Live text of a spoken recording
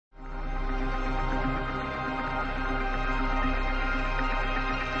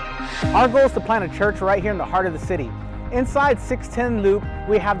Our goal is to plant a church right here in the heart of the city. Inside 610 Loop,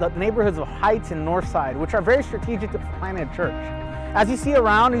 we have the neighborhoods of Heights and Northside, which are very strategic to planting a church. As you see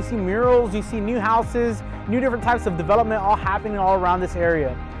around, you see murals, you see new houses, new different types of development all happening all around this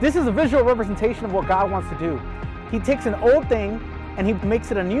area. This is a visual representation of what God wants to do. He takes an old thing and He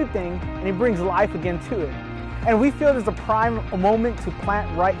makes it a new thing, and He brings life again to it. And we feel there's a prime moment to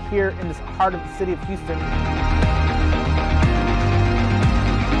plant right here in this heart of the city of Houston.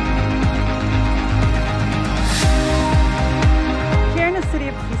 City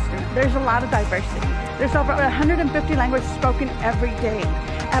of Houston, there's a lot of diversity. There's over 150 languages spoken every day.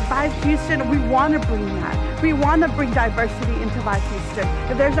 At VIVE Houston, we want to bring that. We want to bring diversity into VIVE Houston.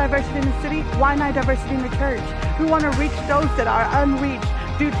 If there's diversity in the city, why not diversity in the church? We want to reach those that are unreached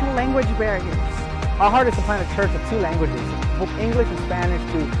due to language barriers. Our heart is to plant a church of 2 languages, both English and Spanish,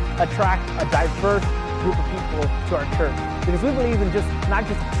 to attract a diverse group of people to our church. Because we believe in not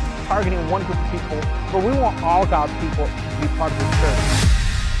just targeting one group of people, but we want all God's people to be part of this church.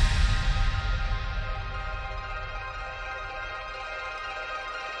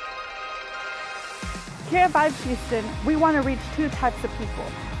 Here at VIVE Houston, we want to reach 2 types of people.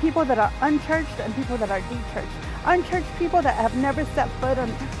 People that are unchurched and people that are de-churched. Unchurched people that have never set foot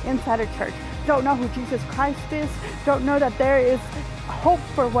inside a church, don't know who Jesus Christ is, don't know that there is hope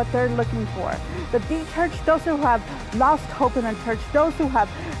for what they're looking for. The de-churched, those who have lost hope in the church, those who have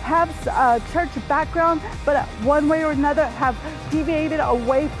a church background, but one way or another have deviated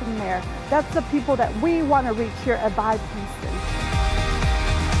away from there. That's the people that we want to reach here at VIVE Houston.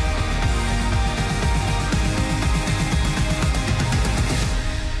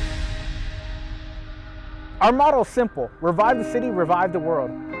 Our motto is simple: revive the city, revive the world.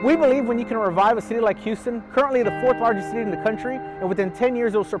 We believe when you can revive a city like Houston, currently the 4th largest city in the country, and within 10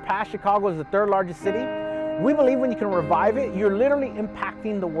 years it will surpass Chicago as the 3rd largest city. We believe when you can revive it, you're literally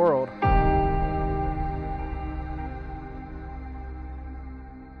impacting the world.